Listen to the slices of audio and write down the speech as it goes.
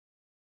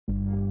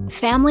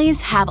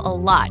Families have a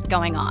lot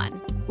going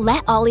on.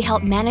 Let Ollie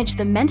help manage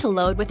the mental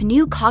load with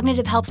new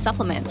cognitive help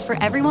supplements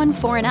for everyone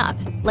 4 and up,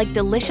 like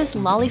delicious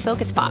Lolly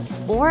Focus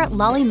Pops or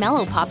Lolly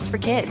Mellow Pops for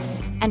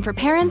kids. And for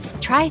parents,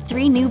 try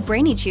 3 new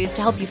Brainy Chews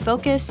to help you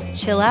focus,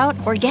 chill out,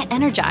 or get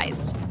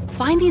energized.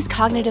 Find these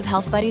cognitive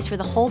health buddies for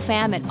the whole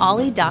fam at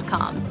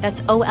ollie.com.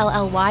 That's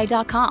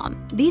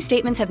OLLY.com. These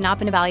statements have not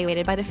been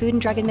evaluated by the Food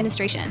and Drug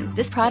Administration.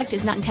 This product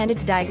is not intended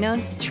to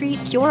diagnose,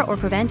 treat, cure, or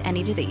prevent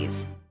any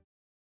disease.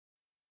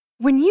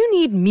 When you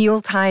need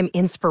mealtime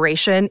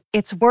inspiration,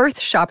 it's worth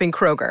shopping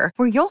Kroger,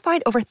 where you'll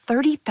find over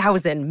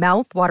 30,000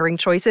 mouth-watering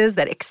choices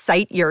that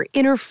excite your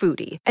inner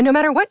foodie. And no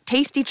matter what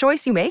tasty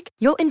choice you make,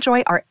 you'll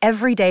enjoy our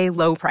everyday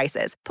low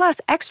prices, plus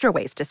extra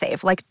ways to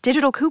save, like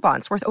digital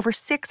coupons worth over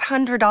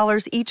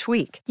 $600 each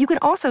week. You can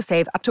also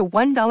save up to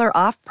 $1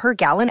 off per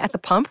gallon at the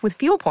pump with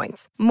fuel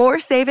points. More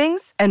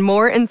savings and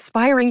more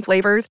inspiring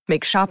flavors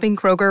make shopping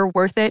Kroger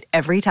worth it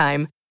every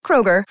time.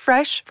 Kroger,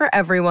 fresh for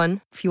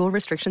everyone. Fuel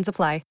restrictions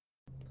apply.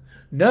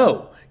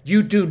 No,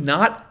 you do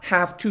not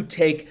have to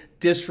take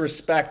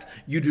disrespect.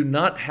 You do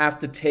not have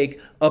to take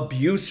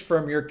abuse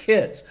from your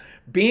kids.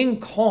 Being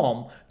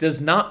calm does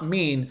not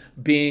mean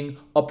being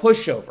a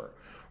pushover,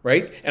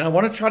 right? And I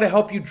want to try to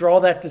help you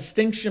draw that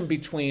distinction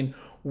between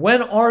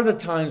when are the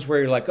times where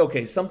you're like,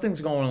 okay, something's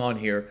going on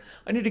here.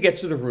 I need to get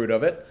to the root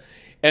of it.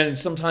 And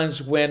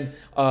sometimes when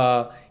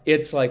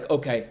it's like,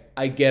 okay,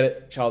 I get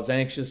it. Child's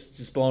anxious,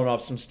 just blowing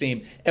off some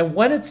steam. And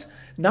when it's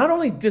not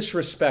only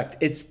disrespect,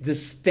 it's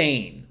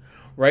disdain.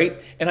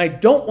 Right? And I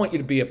don't want you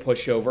to be a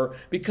pushover,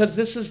 because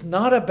this is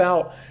not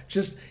about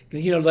just,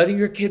 letting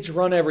your kids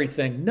run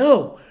everything.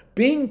 No,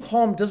 being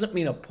calm doesn't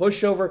mean a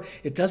pushover.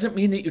 It doesn't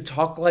mean that you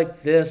talk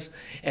like this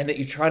and that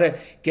you try to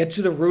get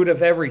to the root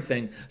of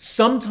everything.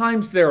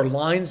 Sometimes there are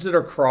lines that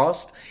are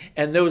crossed,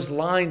 and those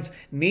lines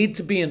need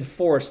to be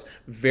enforced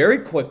very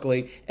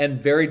quickly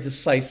and very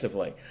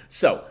decisively.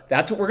 So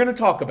that's what we're going to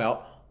talk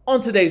about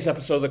on today's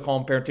episode of the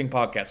Calm Parenting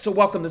Podcast. So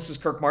welcome, this is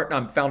Kirk Martin.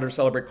 I'm founder of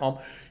Celebrate Calm.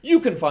 You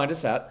can find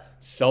us at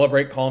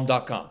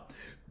celebratecalm.com.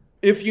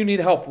 If you need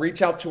help,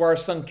 reach out to our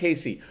son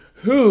Casey,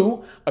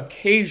 who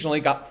occasionally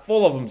got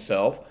full of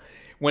himself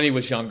when he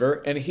was younger,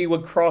 and he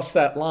would cross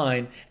that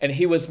line, and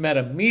he was met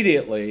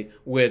immediately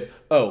with,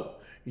 oh,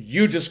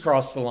 you just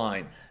crossed the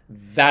line.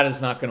 That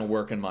is not going to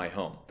work in my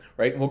home.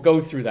 Right? We'll go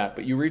through that,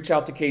 but you reach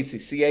out to Casey,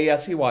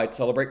 C-A-S-E-Y, at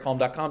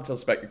celebratecalm.com. Tell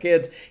us about your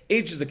kids,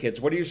 ages of the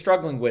kids, what are you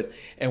struggling with?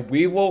 And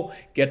we will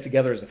get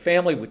together as a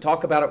family. We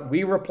talk about it.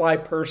 We reply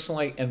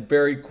personally and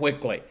very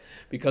quickly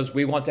because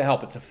we want to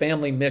help. It's a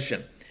family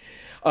mission.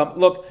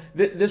 Look,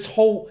 this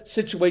whole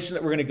situation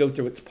that we're going to go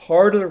through, it's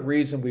part of the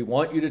reason we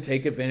want you to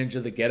take advantage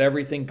of the Get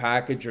Everything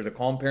package or the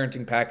Calm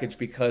Parenting package,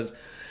 because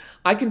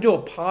I can do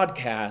a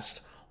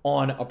podcast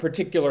on a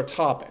particular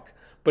topic.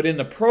 But in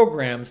the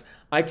programs,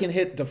 I can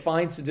hit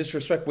Defiance and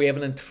Disrespect. We have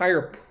an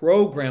entire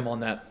program on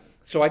that.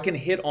 So I can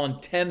hit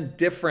on 10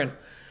 different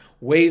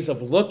ways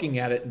of looking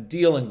at it and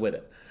dealing with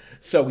it.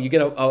 So you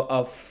get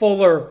a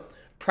fuller,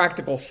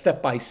 practical,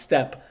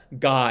 step-by-step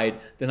guide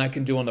than I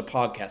can do on the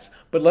podcast.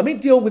 But let me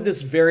deal with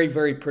this very,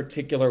 very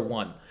particular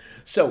one.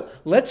 So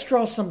let's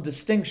draw some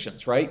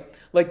distinctions, right?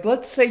 Like,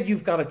 let's say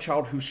you've got a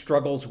child who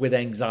struggles with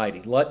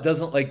anxiety,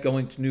 doesn't like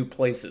going to new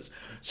places.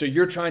 So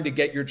you're trying to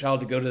get your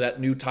child to go to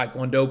that new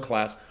Taekwondo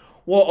class.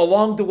 Well,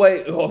 along the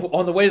way,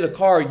 on the way to the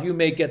car, you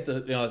may get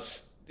the,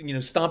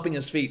 stomping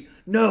his feet.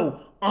 No,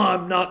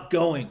 I'm not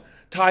going.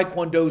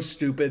 Taekwondo's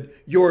stupid.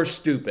 You're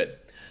stupid.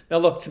 Now,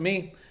 look, to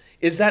me,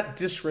 is that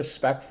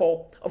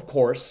disrespectful? Of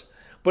course.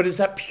 But is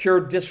that pure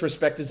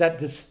disrespect? Is that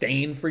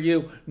disdain for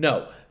you?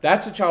 No,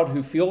 that's a child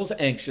who feels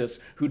anxious,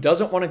 who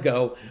doesn't want to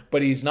go,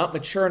 but he's not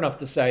mature enough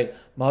to say,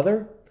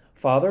 Mother,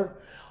 Father,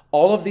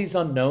 all of these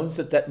unknowns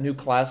that new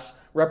class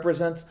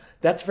represents,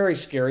 that's very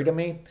scary to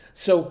me.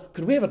 So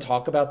could we have a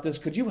talk about this?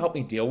 Could you help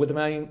me deal with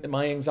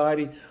my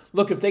anxiety?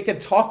 Look, if they could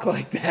talk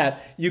like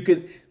that,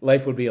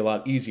 life would be a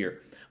lot easier.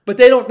 But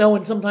they don't know,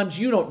 and sometimes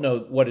you don't know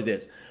what it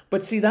is.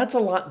 But see, that's a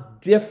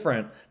lot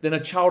different than a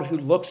child who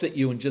looks at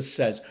you and just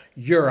says,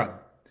 you're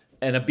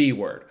a B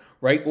word,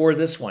 right? Or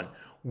this one,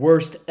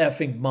 worst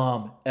effing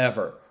mom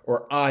ever,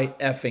 or I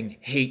effing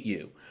hate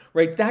you,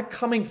 right? That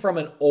coming from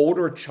an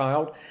older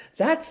child,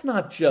 that's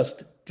not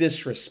just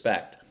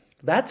disrespect.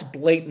 That's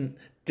blatant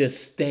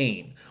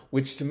disdain,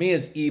 which to me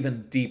is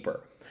even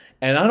deeper.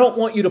 And I don't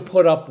want you to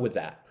put up with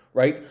that,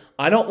 right?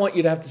 I don't want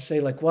you to have to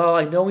say like, well,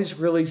 I know he's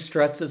really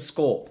stressed at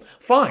school.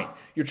 Fine,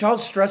 your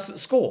child's stressed at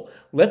school.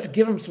 Let's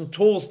give him some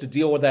tools to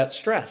deal with that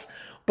stress.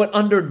 But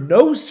under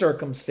no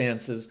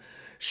circumstances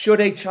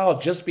should a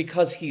child, just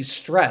because he's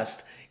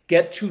stressed,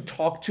 get to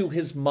talk to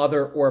his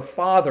mother or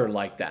father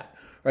like that,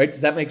 right?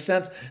 Does that make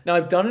sense? Now,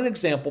 I've done an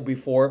example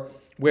before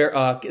where,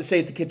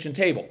 say at the kitchen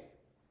table,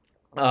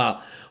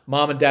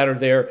 mom and dad are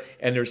there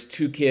and there's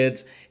 2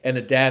 kids and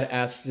the dad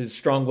asks his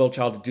strong-willed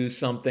child to do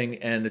something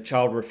and the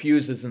child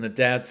refuses and the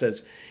dad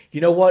says,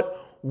 you know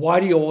what? Why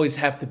do you always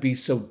have to be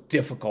so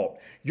difficult?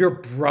 Your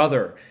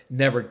brother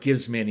never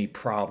gives me any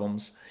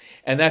problems.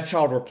 And that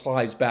child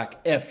replies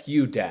back, F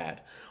you,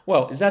 Dad.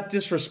 Well, is that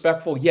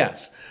disrespectful?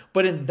 Yes.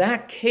 But in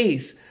that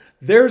case,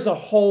 there's a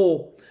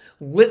whole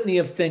litany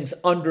of things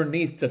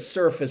underneath the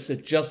surface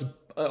that just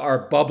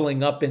are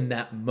bubbling up in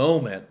that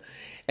moment.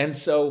 And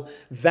so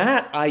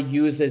that I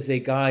use as a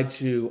guide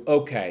to,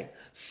 okay,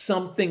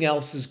 something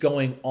else is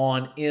going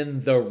on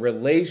in the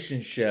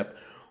relationship,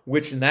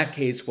 which in that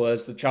case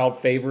was the child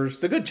favors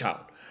the good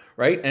child,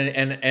 right?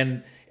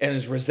 And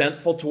is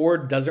resentful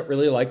toward, doesn't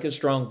really like his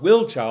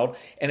strong-willed child,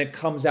 and it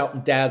comes out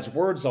in dad's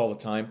words all the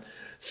time.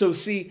 So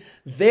see,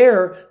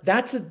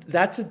 that's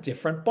a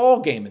different ball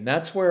game. And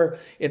that's where,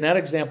 in that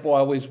example, I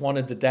always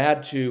wanted the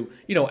dad to,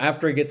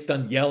 after he gets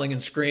done yelling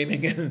and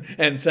screaming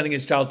and sending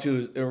his child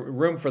to a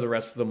room for the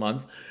rest of the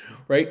month,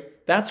 right?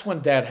 That's when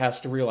dad has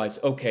to realize,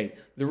 okay,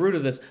 the root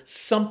of this,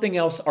 something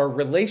else, our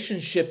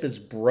relationship is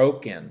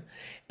broken.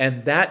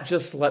 And that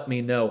just let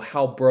me know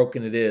how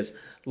broken it is.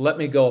 Let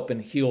me go up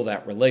and heal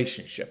that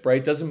relationship,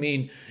 right? Doesn't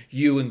mean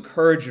you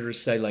encourage her to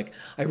say, like,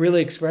 I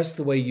really express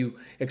the way you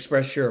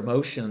express your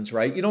emotions,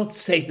 right? You don't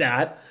say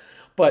that.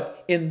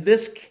 But in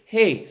this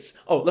case,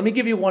 let me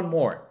give you one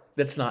more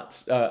that's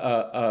not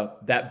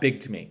that big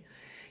to me.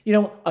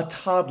 A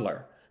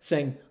toddler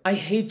saying, I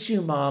hate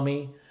you,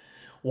 mommy.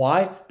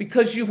 Why?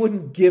 Because you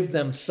wouldn't give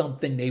them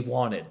something they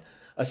wanted,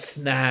 a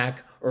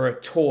snack or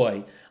a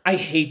toy. I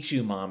hate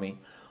you, mommy.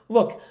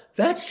 Look,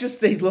 that's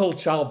just a little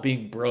child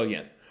being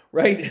brilliant,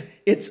 right?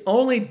 It's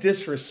only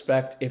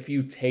disrespect if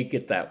you take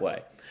it that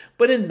way.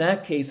 But in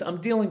that case, I'm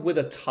dealing with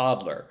a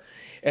toddler.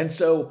 And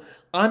so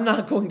I'm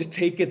not going to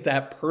take it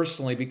that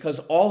personally, because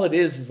all it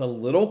is a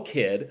little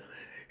kid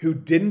who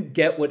didn't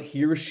get what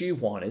he or she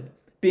wanted,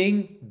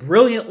 being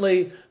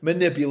brilliantly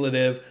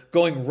manipulative,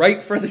 going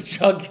right for the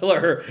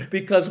jugular,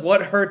 because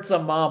what hurts a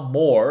mom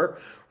more,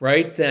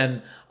 right,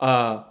 than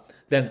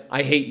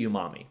I hate you,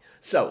 mommy.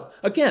 So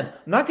again,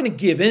 I'm not going to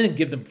give in and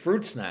give them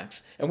fruit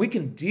snacks, and we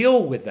can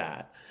deal with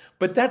that.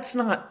 But that's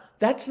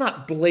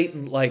not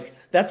blatant, like,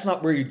 that's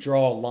not where you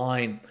draw a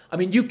line. I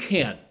mean, you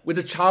can. With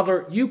a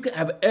toddler, you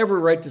have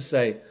every right to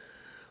say,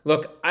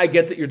 look, I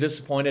get that you're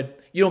disappointed.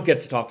 You don't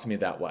get to talk to me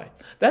that way.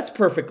 That's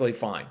perfectly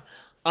fine.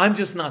 I'm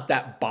just not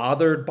that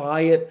bothered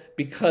by it,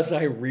 because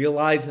I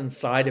realize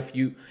inside, if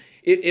you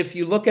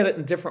look at it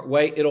in a different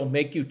way, it'll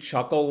make you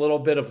chuckle a little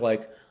bit of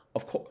like,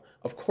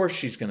 of course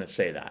she's going to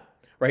say that,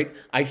 right?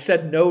 I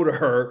said no to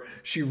her.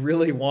 She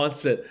really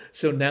wants it.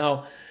 So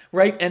now,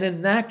 right? And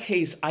in that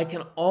case, I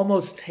can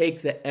almost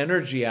take the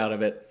energy out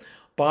of it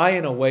by,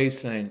 in a way,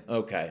 saying,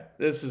 okay,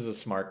 this is a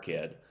smart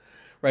kid,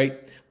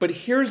 right? But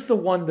here's the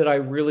one that I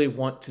really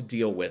want to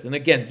deal with. And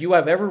again, you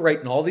have every right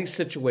in all these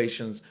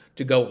situations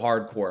to go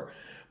hardcore.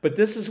 But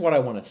this is what I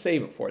want to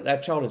save it for.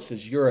 That child that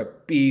says, you're a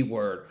B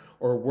word,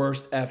 or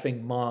worst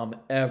effing mom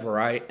ever.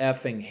 I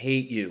effing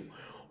hate you.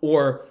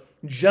 Or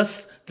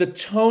just the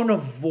tone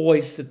of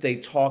voice that they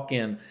talk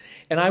in.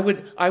 And I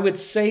would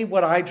say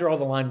what I draw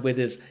the line with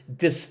is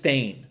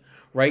disdain,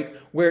 right?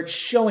 Where it's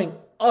showing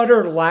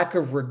utter lack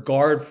of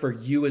regard for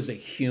you as a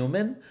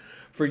human,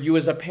 for you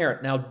as a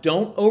parent. Now,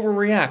 don't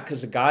overreact,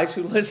 because the guys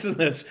who listen to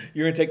this,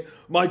 you're going to take,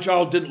 my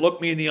child didn't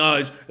look me in the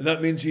eyes, and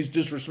that means he's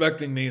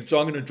disrespecting me, and so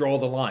I'm going to draw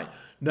the line.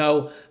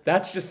 No,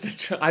 that's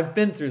just I've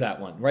been through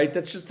that one, right?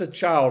 That's just a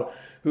child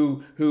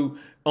who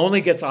only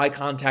gets eye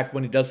contact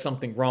when he does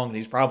something wrong, and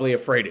he's probably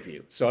afraid of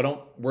you. So I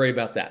don't worry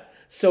about that.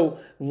 So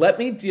let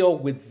me deal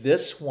with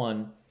this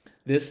one,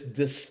 this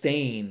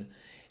disdain,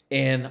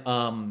 and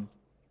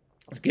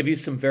let's give you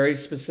some very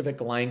specific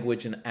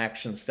language and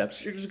action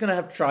steps. You're just going to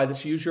have to try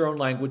this. Use your own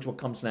language, what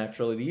comes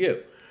naturally to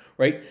you,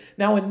 right?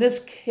 Now, in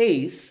this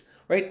case,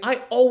 right, I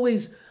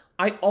always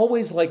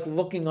like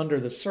looking under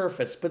the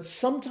surface, but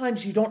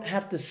sometimes you don't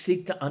have to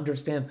seek to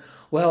understand,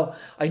 well,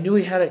 I knew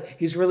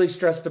he's really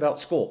stressed about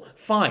school.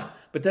 Fine,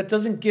 but that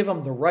doesn't give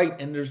him the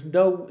right, and there's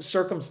no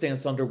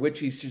circumstance under which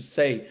he should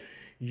say,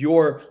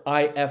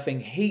 I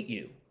effing hate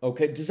you,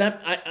 okay? Does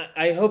that,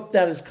 I hope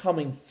that is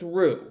coming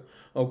through,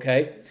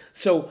 okay?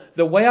 So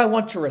the way I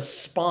want to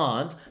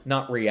respond,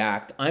 not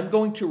react, I'm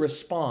going to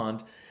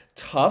respond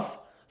tough,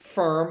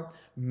 firm,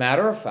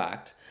 matter of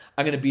fact.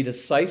 I'm going to be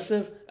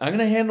decisive. I'm going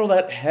to handle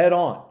that head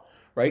on,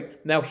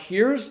 right? Now,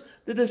 here's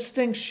the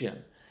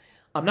distinction.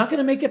 I'm not going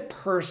to make it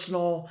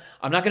personal.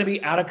 I'm not going to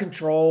be out of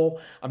control.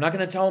 I'm not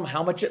going to tell them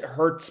how much it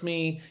hurts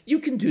me. You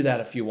can do that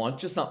if you want,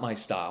 just not my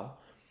style.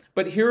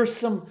 But here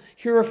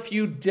are a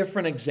few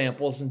different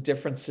examples in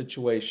different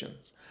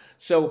situations.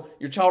 So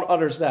your child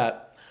utters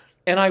that,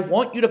 and I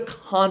want you to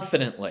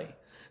confidently,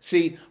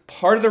 see,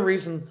 part of the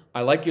reason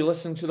I like you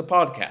listening to the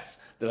podcast,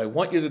 that I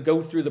want you to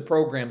go through the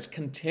programs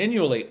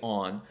continually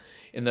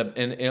in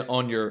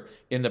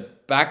the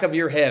back of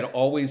your head,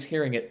 always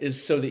hearing it,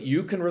 is so that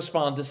you can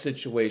respond to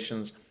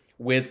situations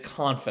with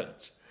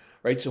confidence,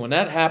 right? So when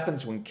that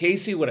happens, when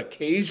Casey would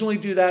occasionally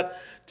do that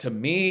to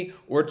me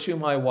or to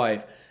my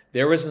wife,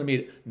 there was an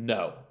immediate,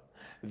 no,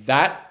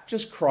 that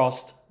just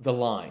crossed the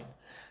line.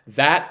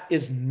 That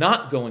is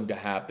not going to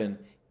happen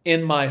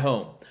in my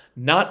home,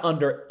 not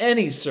under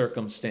any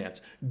circumstance.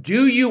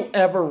 Do you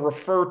ever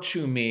refer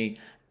to me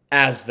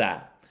as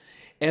that?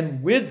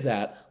 And with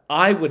that,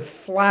 I would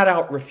flat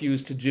out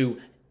refuse to do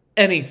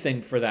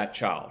anything for that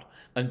child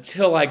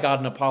until I got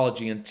an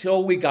apology,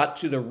 until we got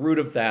to the root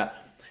of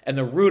that. And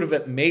the root of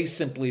it may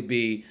simply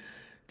be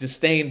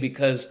disdain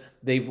because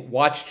they've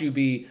watched you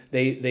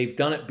they've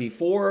done it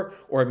before,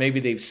 or maybe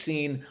they've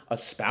seen a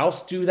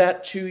spouse do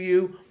that to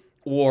you,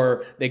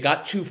 or they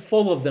got too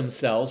full of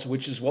themselves,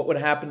 which is what would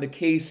happen to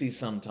Casey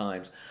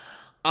sometimes.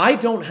 I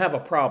don't have a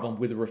problem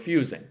with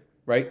refusing,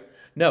 right?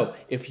 No,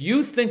 if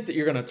you think that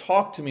you're going to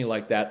talk to me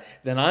like that,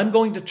 then I'm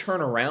going to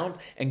turn around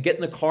and get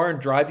in the car and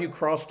drive you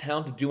across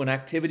town to do an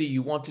activity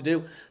you want to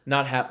do.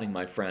 Not happening,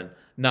 my friend.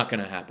 Not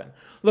going to happen.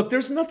 Look,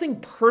 there's nothing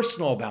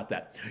personal about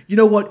that. You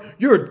know what?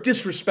 You're a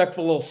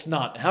disrespectful little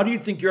snot. How do you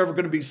think you're ever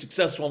going to be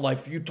successful in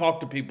life if you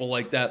talk to people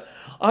like that?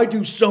 I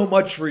do so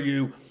much for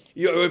you.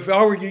 If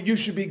I were you, you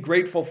should be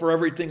grateful for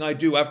everything I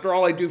do. After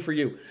all I do for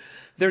you.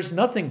 There's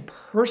nothing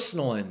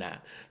personal in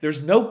that.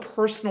 There's no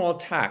personal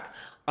attack.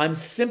 I'm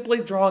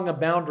simply drawing a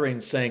boundary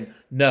and saying,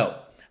 no,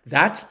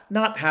 that's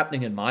not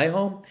happening in my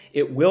home.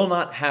 It will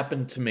not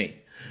happen to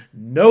me.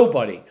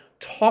 Nobody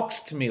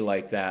talks to me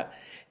like that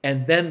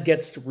and then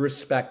gets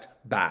respect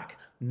back.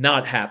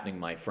 Not happening,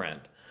 my friend.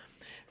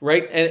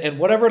 Right? And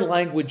whatever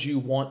language you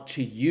want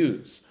to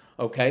use,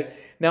 okay?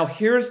 Now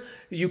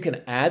you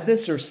can add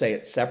this or say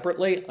it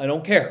separately. I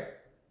don't care.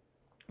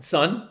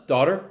 Son,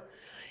 daughter,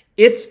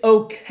 it's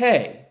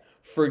okay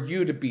for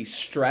you to be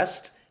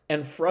stressed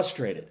and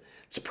frustrated.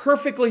 It's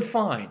perfectly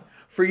fine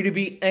for you to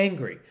be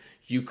angry.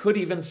 You could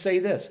even say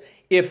this: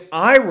 if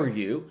I were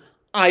you,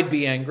 I'd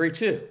be angry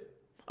too.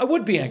 I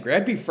would be angry.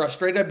 I'd be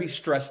frustrated. I'd be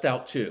stressed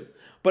out too.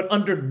 But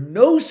under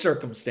no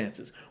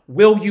circumstances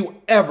will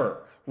you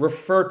ever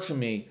refer to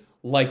me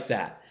like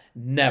that.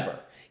 Never.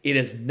 It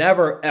is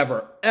never,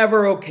 ever,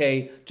 ever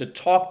okay to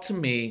talk to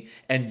me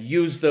and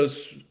use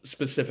those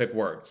specific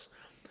words,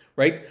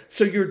 right?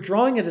 So you're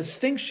drawing a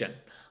distinction.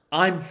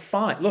 I'm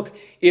fine. Look,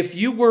 if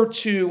you were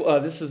to,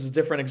 this is a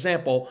different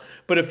example,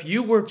 but if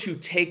you were to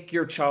take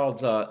your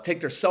child's, take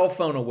their cell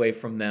phone away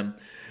from them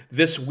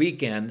this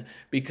weekend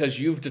because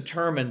you've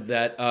determined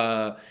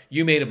that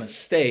you made a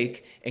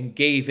mistake and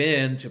gave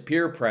in to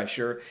peer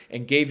pressure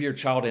and gave your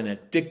child an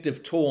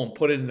addictive tool and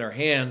put it in their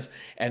hands,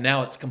 and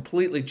now it's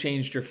completely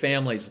changed your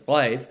family's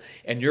life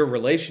and your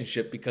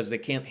relationship because they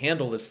can't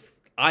handle this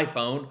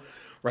iPhone,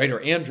 right, or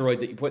Android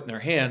that you put in their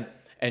hand,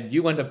 and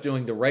you end up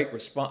doing the right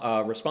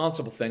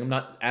responsible thing. I'm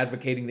not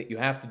advocating that you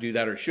have to do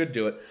that or should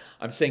do it.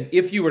 I'm saying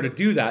if you were to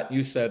do that,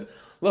 you said,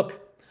 look,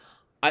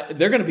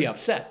 they're going to be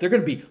upset. They're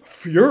going to be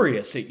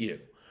furious at you,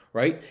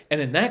 right?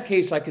 And in that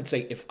case, I could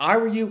say, if I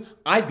were you,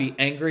 I'd be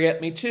angry at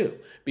me too,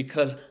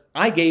 because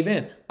I gave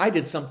in. I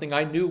did something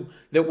I knew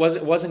that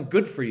wasn't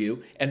good for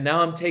you, and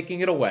now I'm taking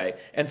it away.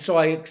 And so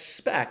I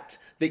expect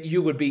that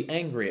you would be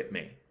angry at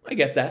me. I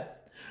get that.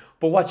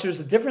 But watch, there's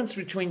a difference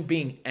between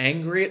being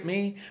angry at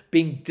me,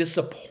 being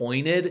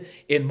disappointed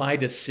in my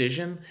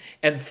decision,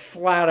 and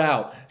flat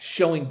out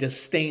showing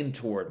disdain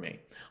toward me.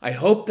 I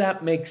hope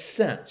that makes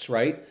sense,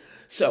 right?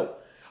 So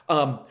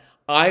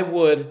I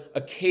would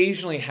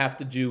occasionally have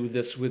to do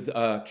this with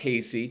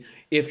Casey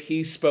if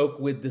he spoke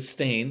with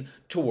disdain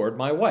toward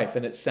my wife.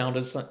 And it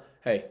sounded like,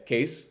 hey,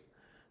 Case,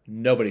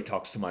 nobody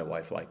talks to my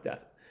wife like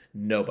that.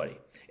 Nobody.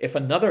 If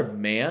another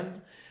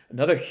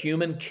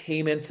human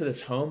came into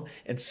this home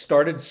and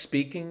started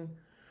speaking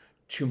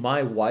to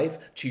my wife,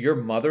 to your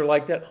mother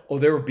like that, oh,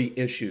 there would be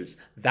issues.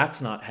 That's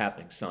not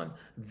happening, son.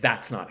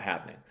 That's not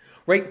happening,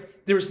 right?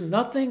 There's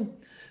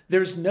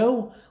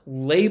no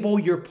label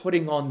you're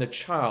putting on the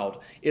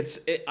child. It's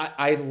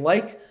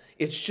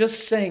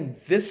just saying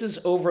this is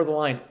over the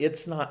line.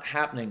 It's not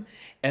happening.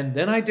 And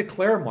then I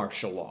declare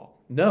martial law.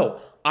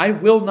 No, I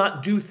will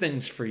not do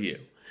things for you.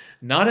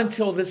 Not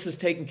until this is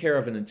taken care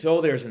of and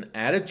until there's an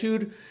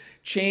attitude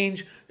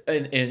change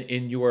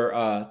in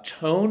your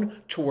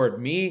tone toward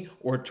me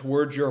or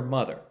toward your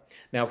mother.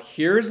 Now,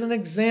 here's an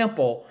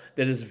example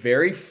that is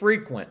very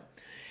frequent.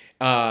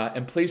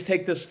 And please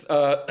take this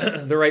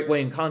the right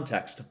way in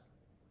context.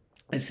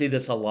 I see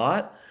this a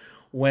lot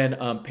when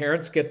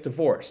parents get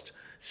divorced.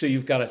 So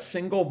you've got a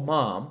single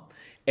mom,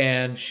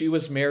 and she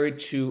was married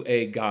to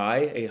a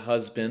guy, a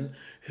husband,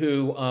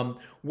 who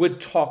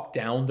would talk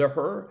down to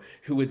her,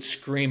 who would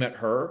scream at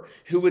her,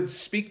 who would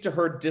speak to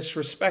her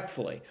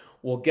disrespectfully.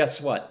 Well,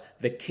 guess what?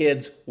 The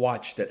kids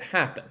watched it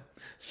happen.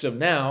 So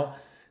now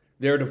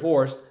they're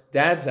divorced.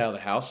 Dad's out of the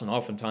house, and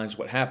oftentimes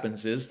what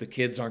happens is the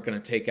kids aren't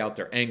going to take out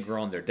their anger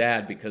on their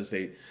dad because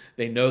they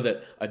know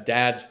that a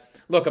dad's,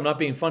 look, I'm not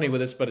being funny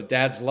with this, but a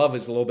dad's love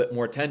is a little bit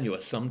more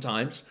tenuous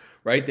sometimes,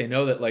 right? They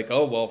know that, like,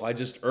 oh, well, if I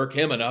just irk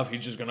him enough,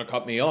 he's just going to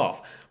cut me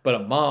off. But a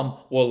mom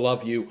will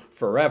love you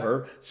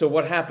forever. So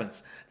what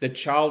happens? The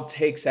child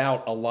takes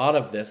out a lot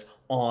of this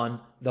on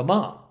the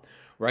mom,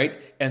 right?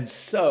 And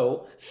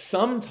so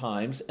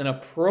sometimes an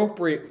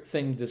appropriate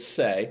thing to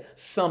say,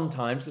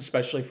 sometimes,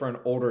 especially for an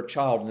older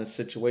child in this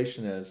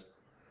situation, is,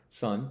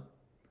 son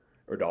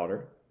or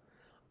daughter,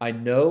 I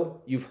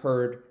know you've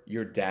heard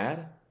your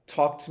dad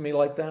talk to me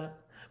like that,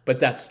 but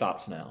that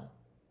stops now.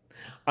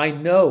 I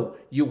know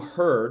you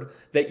heard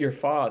that your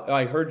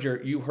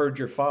father, you heard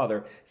your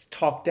father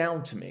talk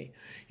down to me,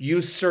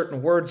 use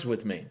certain words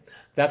with me.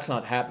 That's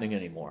not happening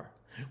anymore.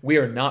 We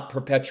are not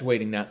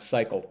perpetuating that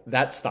cycle.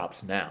 That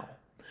stops now,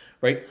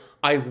 right?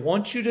 I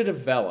want you to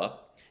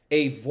develop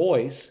a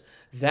voice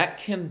that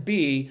can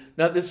be,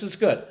 now this is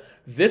good.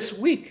 This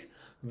week,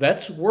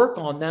 let's work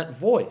on that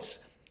voice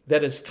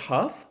that is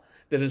tough,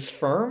 that is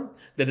firm,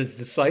 that is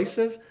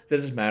decisive, that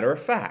is matter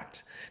of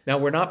fact. Now,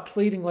 we're not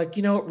pleading like,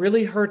 it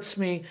really hurts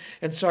me,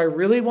 and so I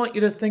really want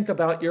you to think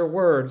about your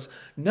words.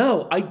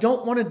 No, I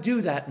don't want to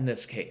do that in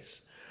this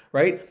case,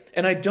 right?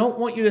 And I don't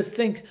want you to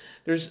think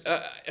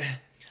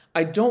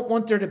I don't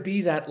want there to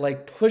be that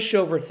like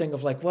pushover thing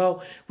of like,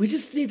 well, we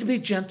just need to be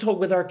gentle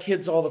with our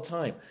kids all the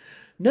time.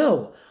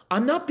 No,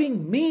 I'm not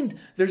being mean.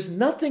 There's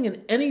nothing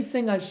in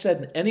anything I've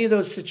said in any of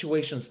those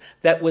situations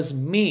that was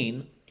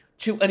mean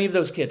to any of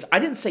those kids. I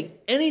didn't say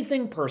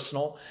anything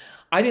personal.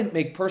 I didn't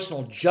make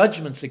personal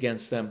judgments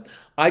against them.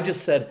 I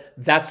just said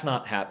that's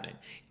not happening.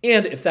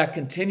 And if that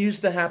continues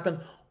to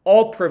happen,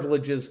 all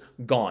privileges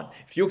gone.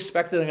 If you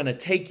expect that I'm going to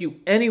take you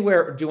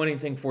anywhere or do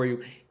anything for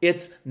you,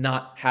 it's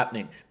not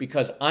happening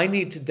because I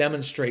need to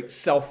demonstrate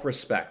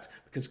self-respect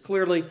because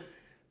clearly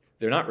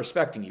they're not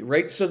respecting you,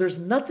 right? So there's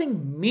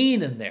nothing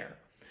mean in there.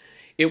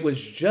 It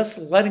was just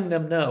letting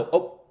them know,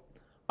 oh,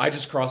 I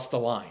just crossed the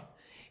line.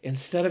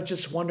 Instead of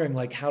just wondering,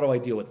 like, how do I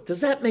deal with it?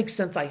 Does that make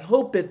sense? I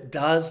hope it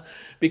does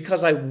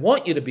because I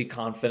want you to be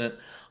confident.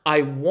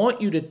 I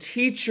want you to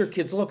teach your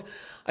kids. Look,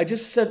 I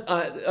just said,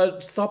 a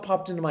thought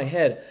popped into my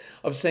head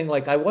of saying,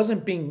 like, I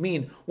wasn't being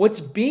mean. What's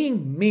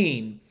being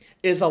mean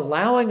is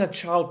allowing a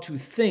child to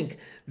think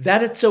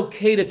that it's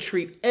okay to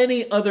treat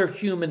any other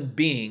human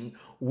being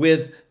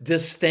with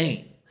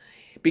disdain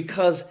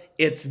because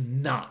it's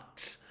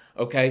not,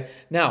 okay?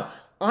 Now,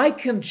 I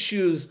can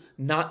choose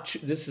not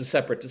to, this is a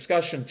separate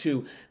discussion,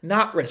 to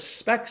not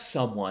respect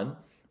someone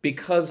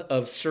because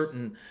of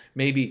certain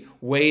maybe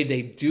way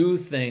they do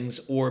things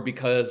or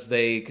because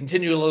they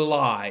continually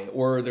lie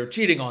or they're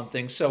cheating on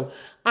things. So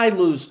I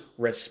lose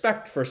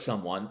respect for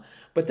someone,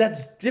 but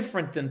that's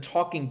different than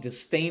talking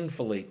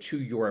disdainfully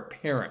to your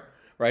parent,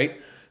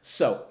 right?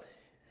 So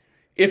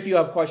if you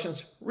have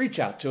questions, reach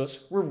out to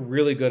us. We're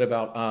really good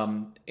about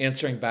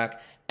answering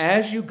back.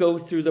 As you go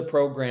through the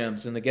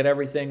programs and the Get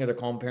Everything or the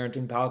Calm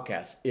Parenting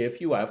podcast, if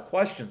you have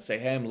questions, say,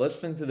 hey, I'm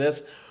listening to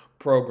this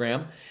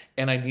program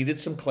and I needed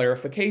some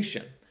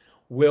clarification.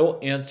 We'll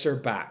answer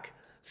back.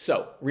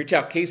 So reach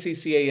out,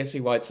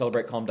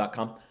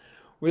 kccasey@celebratecalm.com.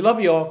 We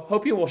love you all.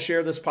 Hope you will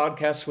share this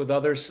podcast with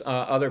others,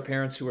 other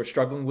parents who are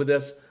struggling with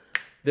this.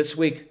 This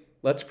week,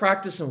 let's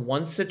practice in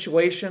one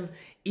situation,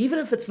 even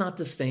if it's not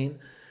disdain,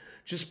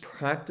 just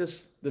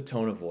practice the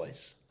tone of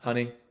voice.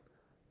 Honey,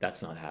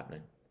 that's not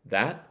happening.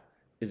 That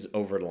is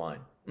over the line.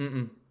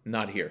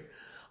 Not here.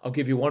 I'll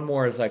give you one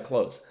more as I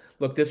close.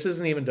 Look, this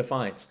isn't even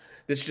defiance.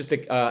 This is just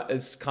a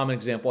common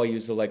example I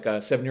use of like a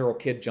 7-year-old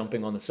kid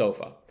jumping on the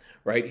sofa,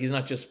 right? He's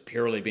not just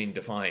purely being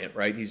defiant,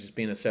 right? He's just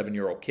being a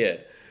 7-year-old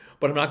kid.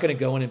 But I'm not going to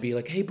go in and be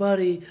like, hey,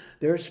 buddy,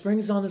 there are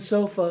springs on the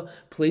sofa.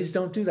 Please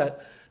don't do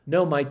that.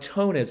 No, my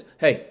tone is,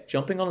 hey,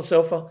 jumping on the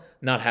sofa,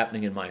 not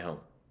happening in my home.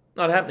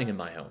 Not happening in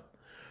my home,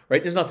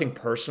 right? There's nothing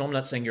personal. I'm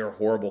not saying you're a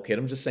horrible kid.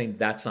 I'm just saying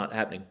that's not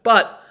happening.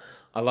 But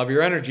I love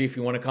your energy. If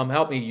you want to come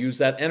help me, use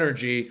that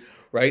energy,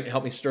 right?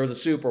 Help me stir the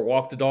soup or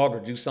walk the dog or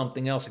do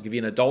something else. I'll give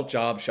you an adult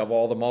job, shove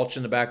all the mulch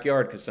in the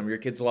backyard because some of your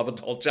kids love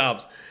adult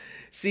jobs.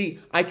 See,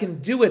 I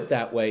can do it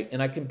that way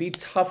and I can be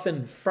tough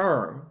and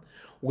firm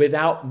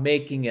without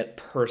making it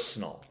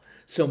personal.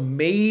 So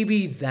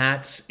maybe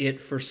that's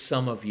it for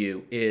some of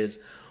you is,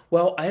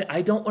 well,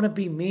 I don't want to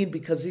be mean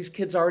because these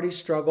kids already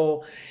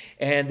struggle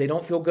and they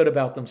don't feel good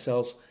about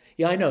themselves.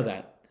 Yeah, I know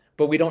that,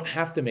 but we don't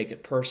have to make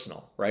it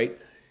personal, right?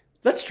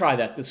 Let's try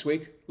that this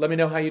week. Let me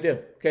know how you do.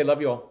 Okay, love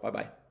you all.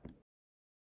 Bye-bye.